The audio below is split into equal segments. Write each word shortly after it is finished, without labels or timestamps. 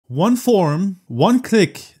One form, one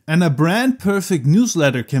click, and a brand perfect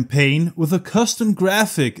newsletter campaign with a custom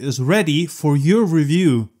graphic is ready for your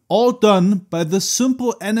review. All done by this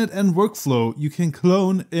simple end-to-end workflow you can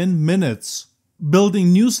clone in minutes. Building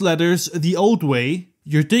newsletters the old way,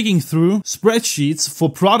 you're digging through spreadsheets for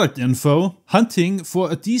product info, hunting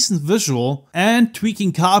for a decent visual, and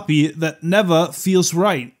tweaking copy that never feels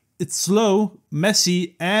right. It's slow,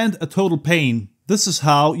 messy, and a total pain. This is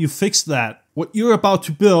how you fix that. What you're about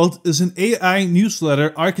to build is an AI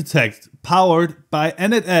newsletter architect powered by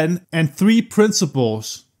end-to-end and 3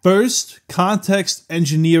 principles. First, context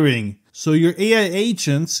engineering. So your AI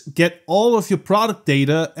agents get all of your product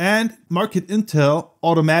data and market intel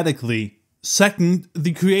automatically. Second,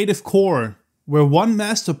 the creative core, where one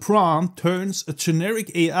master prompt turns a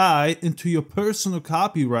generic AI into your personal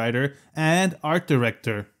copywriter and art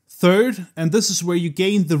director. Third, and this is where you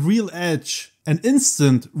gain the real edge, an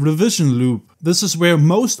instant revision loop. This is where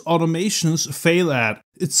most automations fail at.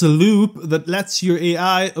 It's a loop that lets your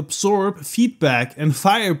AI absorb feedback and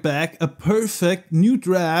fire back a perfect new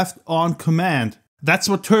draft on command. That's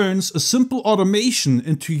what turns a simple automation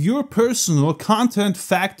into your personal content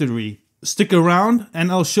factory. Stick around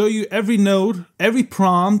and I'll show you every node, every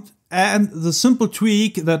prompt, and the simple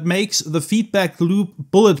tweak that makes the feedback loop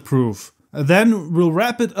bulletproof. Then we'll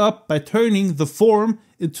wrap it up by turning the form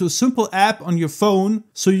into a simple app on your phone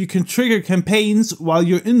so you can trigger campaigns while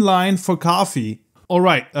you're in line for coffee.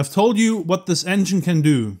 Alright, I've told you what this engine can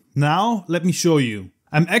do. Now let me show you.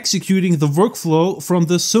 I'm executing the workflow from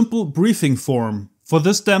this simple briefing form. For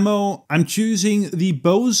this demo, I'm choosing the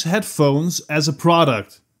Bose headphones as a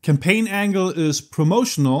product. Campaign angle is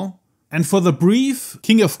promotional. And for the brief,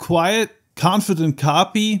 King of Quiet, confident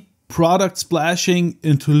copy, product splashing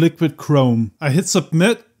into liquid chrome. I hit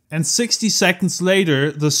submit and 60 seconds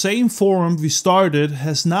later, the same form we started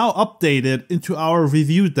has now updated into our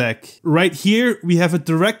review deck. Right here, we have a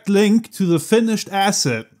direct link to the finished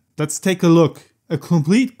asset. Let's take a look. A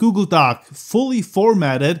complete Google Doc, fully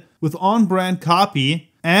formatted with on-brand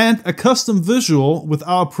copy and a custom visual with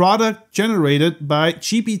our product generated by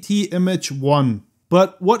GPT Image 1.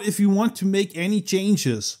 But what if you want to make any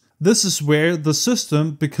changes? This is where the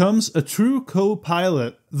system becomes a true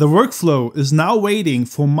co-pilot. The workflow is now waiting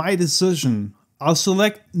for my decision. I'll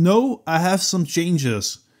select no, I have some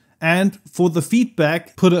changes. And for the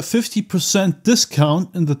feedback, put a 50%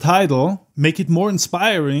 discount in the title. Make it more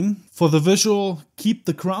inspiring. For the visual, keep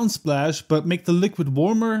the crown splash but make the liquid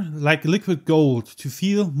warmer like liquid gold to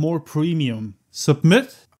feel more premium.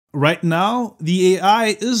 Submit. Right now, the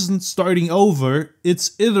AI isn't starting over,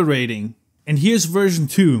 it's iterating. And here's version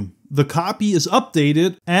 2. The copy is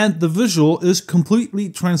updated and the visual is completely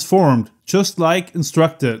transformed, just like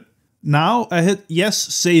instructed. Now I hit yes,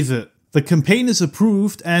 save it. The campaign is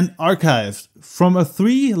approved and archived. From a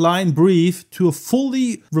 3-line brief to a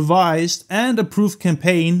fully revised and approved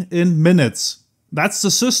campaign in minutes. That's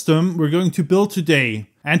the system we're going to build today.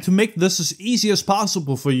 And to make this as easy as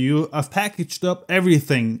possible for you, I've packaged up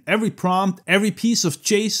everything, every prompt, every piece of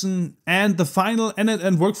JSON, and the final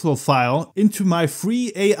end-to-end workflow file into my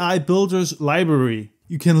free AI Builders library.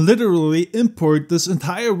 You can literally import this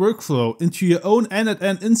entire workflow into your own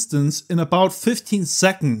end-to-end instance in about 15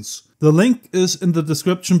 seconds. The link is in the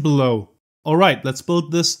description below. Alright, let's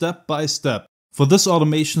build this step by step. For this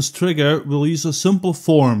automation's trigger, we'll use a simple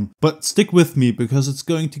form, but stick with me because it's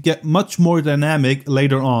going to get much more dynamic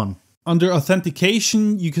later on. Under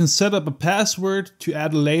authentication, you can set up a password to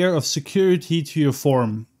add a layer of security to your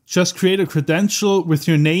form. Just create a credential with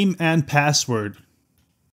your name and password.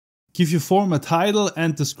 Give your form a title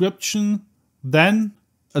and description, then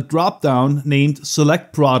a drop-down named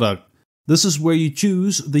Select Product. This is where you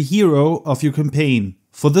choose the hero of your campaign.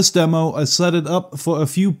 For this demo, I set it up for a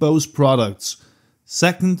few Bose products.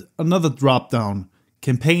 Second, another drop-down,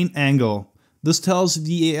 campaign angle. This tells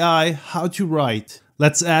the AI how to write.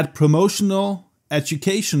 Let's add promotional,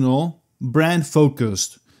 educational, brand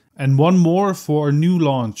focused, and one more for a new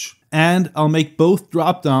launch. And I'll make both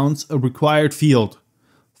drop-downs a required field.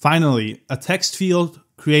 Finally, a text field,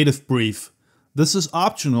 creative brief. This is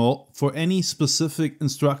optional for any specific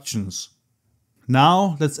instructions.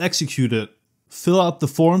 Now let's execute it. Fill out the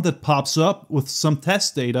form that pops up with some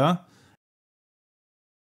test data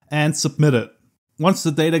and submit it. Once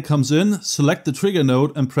the data comes in, select the trigger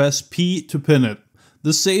node and press P to pin it.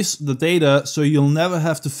 This saves the data so you'll never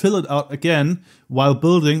have to fill it out again while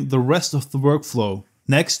building the rest of the workflow.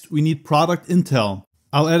 Next, we need product intel.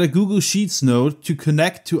 I'll add a Google Sheets node to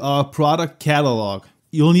connect to our product catalog.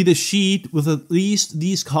 You'll need a sheet with at least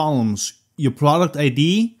these columns: your product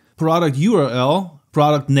ID, product URL,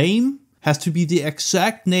 product name, has to be the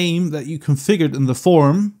exact name that you configured in the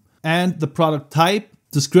form, and the product type,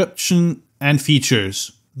 description, and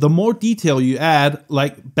features. The more detail you add,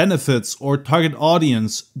 like benefits or target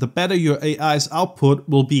audience, the better your AI's output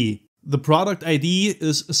will be. The product ID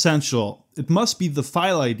is essential. It must be the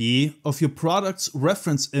file ID of your product's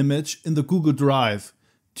reference image in the Google Drive.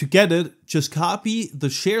 To get it, just copy the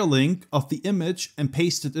share link of the image and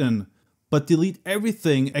paste it in, but delete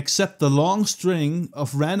everything except the long string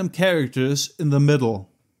of random characters in the middle.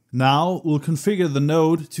 Now we'll configure the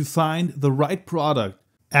node to find the right product.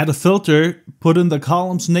 Add a filter, put in the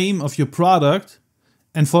column's name of your product,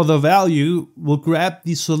 and for the value, we'll grab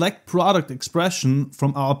the select product expression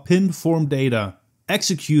from our pinned form data.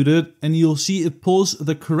 Execute it and you'll see it pulls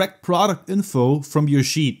the correct product info from your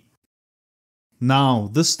sheet. Now,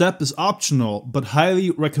 this step is optional but highly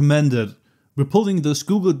recommended. We're pulling this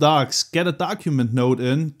Google Docs Get a Document node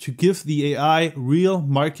in to give the AI real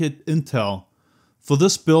market intel. For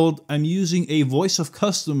this build, I'm using a voice of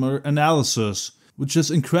customer analysis, which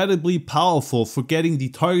is incredibly powerful for getting the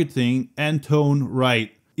targeting and tone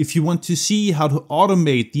right. If you want to see how to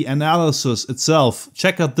automate the analysis itself,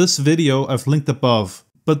 check out this video I've linked above.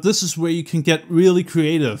 But this is where you can get really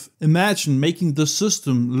creative. Imagine making the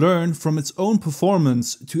system learn from its own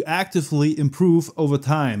performance to actively improve over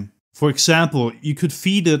time. For example, you could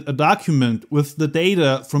feed it a document with the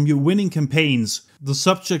data from your winning campaigns, the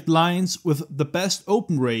subject lines with the best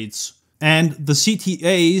open rates, and the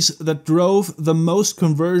CTAs that drove the most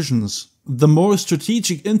conversions. The more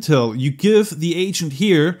strategic intel you give the agent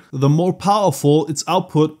here, the more powerful its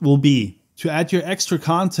output will be. To add your extra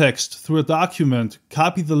context through a document,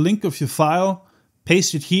 copy the link of your file,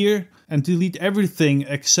 paste it here, and delete everything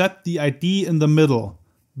except the ID in the middle.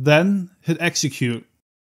 Then hit execute.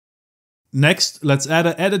 Next, let's add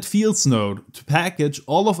an edit fields node to package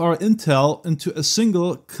all of our intel into a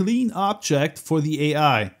single clean object for the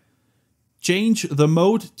AI. Change the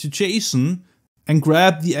mode to JSON and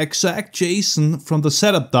grab the exact JSON from the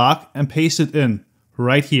setup doc and paste it in,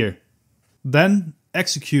 right here. Then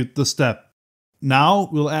execute the step. Now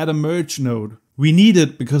we'll add a merge node. We need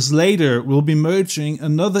it because later we'll be merging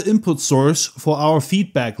another input source for our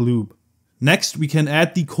feedback loop. Next, we can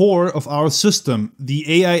add the core of our system,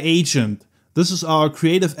 the AI agent. This is our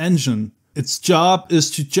creative engine. Its job is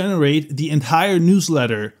to generate the entire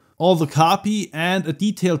newsletter, all the copy, and a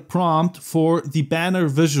detailed prompt for the banner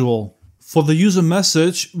visual. For the user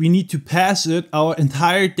message, we need to pass it our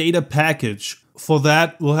entire data package. For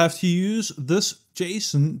that, we'll have to use this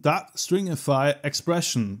JSON.stringify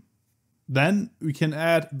expression. Then we can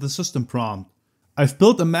add the system prompt. I've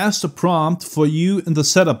built a master prompt for you in the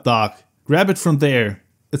setup doc. Grab it from there.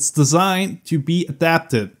 It's designed to be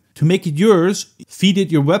adapted. To make it yours, feed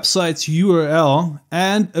it your website's URL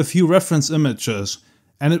and a few reference images,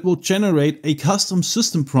 and it will generate a custom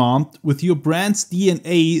system prompt with your brand's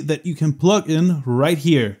DNA that you can plug in right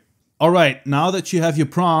here. Alright, now that you have your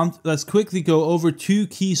prompt, let's quickly go over two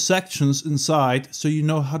key sections inside so you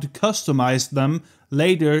know how to customize them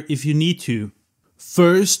later if you need to.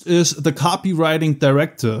 First is the copywriting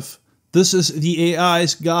directive. This is the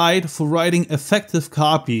AI's guide for writing effective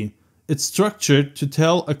copy. It's structured to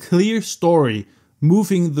tell a clear story,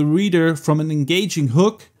 moving the reader from an engaging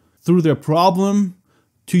hook through their problem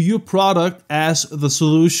to your product as the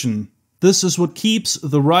solution. This is what keeps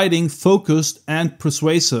the writing focused and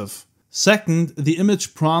persuasive. Second, the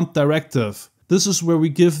image prompt directive. This is where we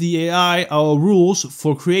give the AI our rules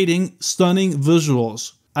for creating stunning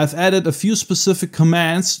visuals. I've added a few specific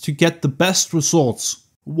commands to get the best results.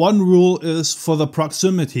 One rule is for the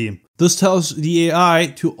proximity. This tells the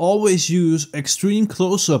AI to always use extreme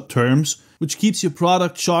close-up terms, which keeps your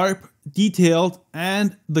product sharp, detailed,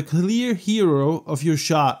 and the clear hero of your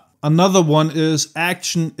shot. Another one is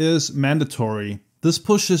action is mandatory. This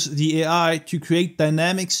pushes the AI to create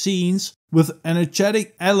dynamic scenes with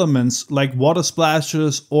energetic elements like water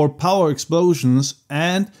splashes or power explosions,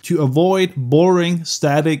 and to avoid boring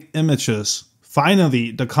static images.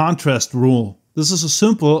 Finally, the contrast rule. This is a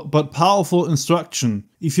simple but powerful instruction.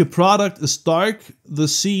 If your product is dark, the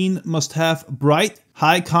scene must have bright,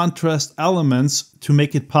 high contrast elements to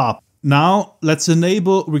make it pop. Now, let's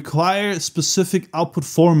enable require specific output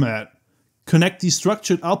format. Connect the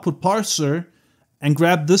structured output parser and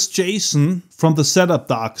grab this JSON from the setup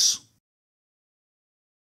docs.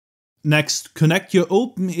 Next, connect your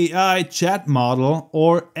OpenAI chat model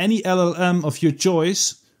or any LLM of your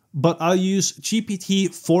choice, but I'll use GPT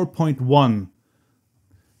 4.1.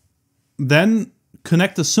 Then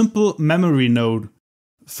connect a simple memory node.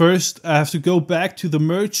 First, I have to go back to the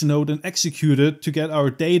merge node and execute it to get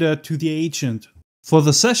our data to the agent. For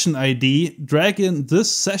the session ID, drag in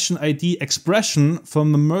this session ID expression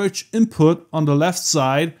from the merge input on the left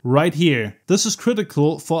side right here. This is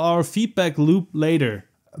critical for our feedback loop later.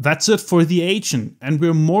 That's it for the agent, and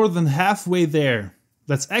we're more than halfway there.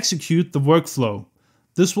 Let's execute the workflow.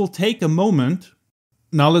 This will take a moment.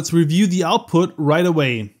 Now let's review the output right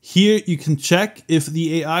away. Here you can check if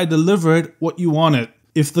the AI delivered what you wanted.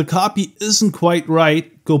 If the copy isn't quite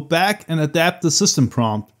right, go back and adapt the system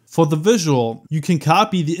prompt. For the visual, you can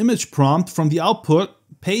copy the image prompt from the output,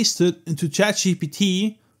 paste it into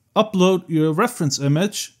ChatGPT, upload your reference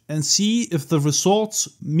image, and see if the results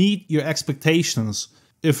meet your expectations.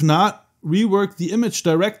 If not, rework the image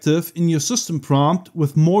directive in your system prompt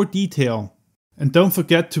with more detail. And don't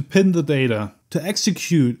forget to pin the data. To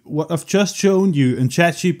execute what I've just shown you in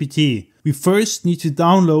ChatGPT, we first need to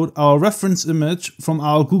download our reference image from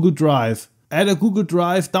our Google Drive. Add a Google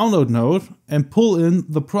Drive download node and pull in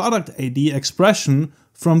the product ID expression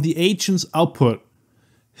from the agent's output.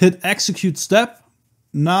 Hit execute step.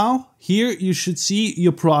 Now, here you should see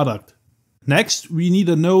your product. Next, we need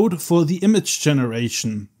a node for the image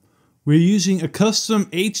generation. We're using a custom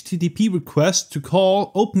HTTP request to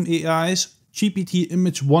call OpenAI's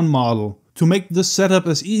GPT-Image1 model. To make this setup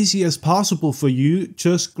as easy as possible for you,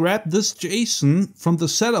 just grab this JSON from the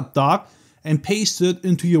setup doc and paste it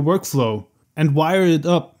into your workflow and wire it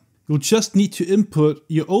up. You'll just need to input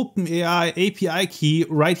your OpenAI API key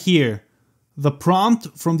right here. The prompt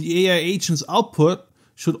from the AI agent's output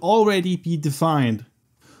should already be defined.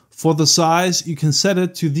 For the size, you can set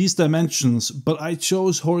it to these dimensions, but I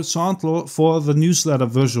chose horizontal for the newsletter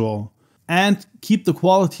visual. And keep the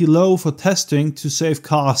quality low for testing to save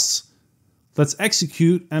costs. Let's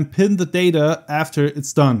execute and pin the data after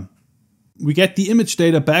it's done. We get the image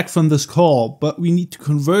data back from this call, but we need to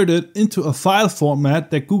convert it into a file format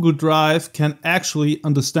that Google Drive can actually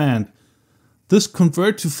understand. This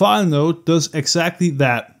convert to file node does exactly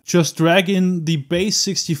that. Just drag in the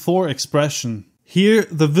base64 expression. Here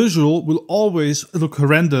the visual will always look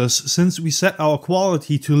horrendous since we set our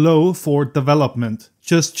quality to low for development.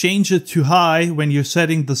 Just change it to high when you're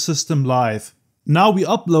setting the system live. Now we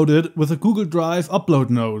upload it with a Google Drive upload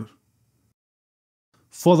node.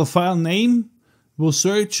 For the file name, we'll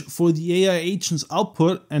search for the AI agent's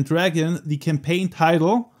output and drag in the campaign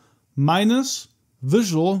title minus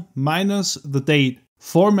visual minus the date,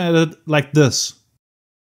 formatted like this,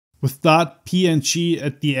 with .png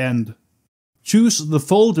at the end. Choose the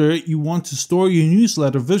folder you want to store your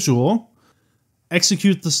newsletter visual.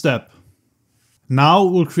 Execute the step. Now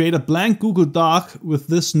we'll create a blank Google Doc with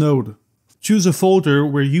this node. Choose a folder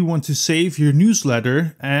where you want to save your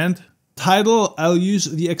newsletter, and title, I'll use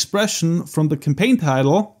the expression from the campaign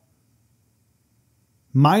title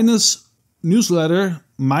minus newsletter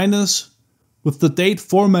minus with the date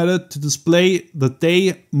formatted to display the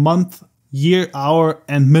day, month, year, hour,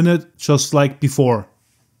 and minute just like before.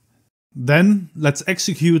 Then let's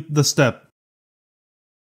execute the step.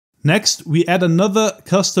 Next, we add another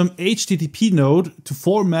custom HTTP node to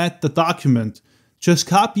format the document. Just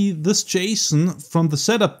copy this JSON from the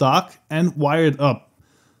setup doc and wire it up.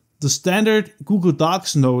 The standard Google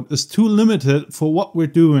Docs node is too limited for what we're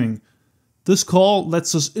doing. This call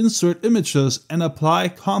lets us insert images and apply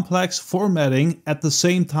complex formatting at the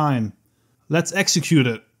same time. Let's execute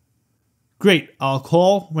it. Great, our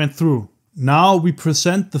call went through. Now we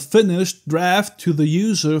present the finished draft to the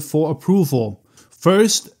user for approval.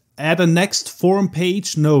 First, add a next form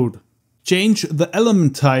page node. Change the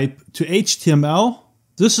element type to HTML.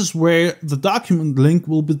 This is where the document link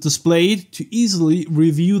will be displayed to easily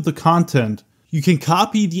review the content. You can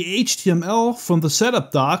copy the HTML from the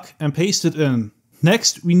setup doc and paste it in.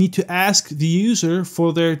 Next, we need to ask the user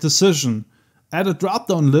for their decision. Add a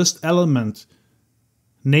drop-down list element.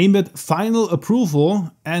 Name it Final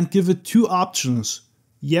Approval and give it two options.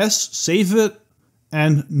 Yes, save it,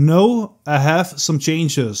 and no, I have some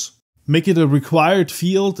changes. Make it a required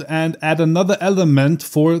field and add another element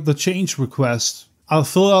for the change request. I'll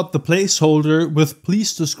fill out the placeholder with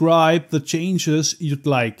please describe the changes you'd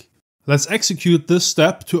like. Let's execute this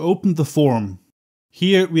step to open the form.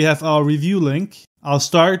 Here we have our review link. I'll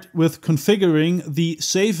start with configuring the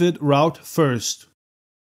save it route first.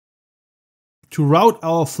 To route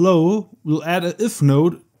our flow, we'll add an if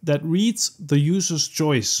node that reads the user's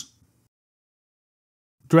choice.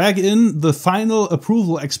 Drag in the final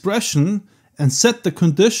approval expression and set the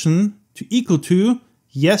condition to equal to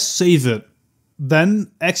yes, save it.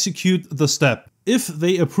 Then execute the step. If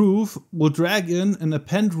they approve, we'll drag in an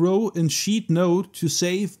append row in sheet node to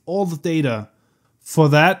save all the data. For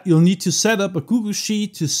that, you'll need to set up a Google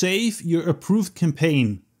Sheet to save your approved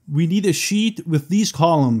campaign. We need a sheet with these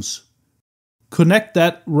columns: Connect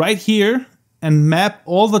that right here and map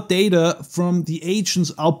all the data from the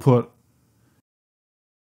agent's output.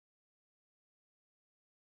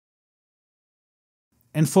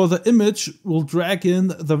 And for the image, we'll drag in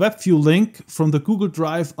the WebView link from the Google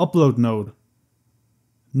Drive upload node.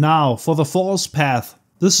 Now for the false path.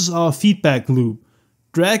 This is our feedback loop.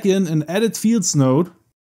 Drag in an edit fields node.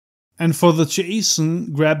 And for the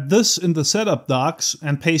JSON, grab this in the setup docs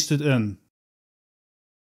and paste it in.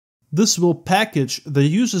 This will package the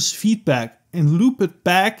user's feedback and loop it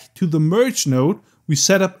back to the merge node we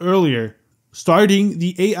set up earlier, starting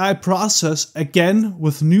the AI process again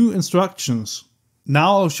with new instructions.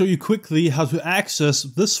 Now I'll show you quickly how to access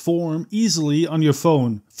this form easily on your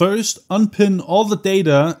phone. First, unpin all the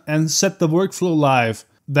data and set the workflow live.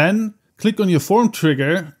 Then, click on your form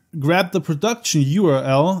trigger, grab the production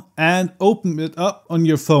URL and open it up on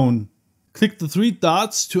your phone. Click the three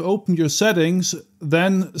dots to open your settings,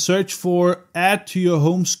 then search for Add to your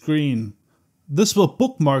home screen. This will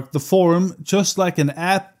bookmark the form just like an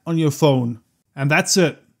app on your phone. And that's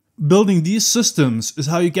it. Building these systems is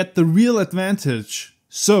how you get the real advantage.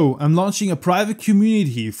 So, I'm launching a private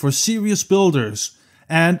community for serious builders,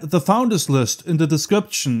 and the founders list in the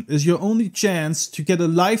description is your only chance to get a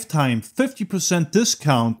lifetime 50%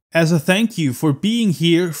 discount as a thank you for being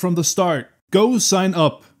here from the start. Go sign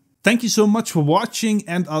up. Thank you so much for watching,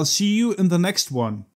 and I'll see you in the next one.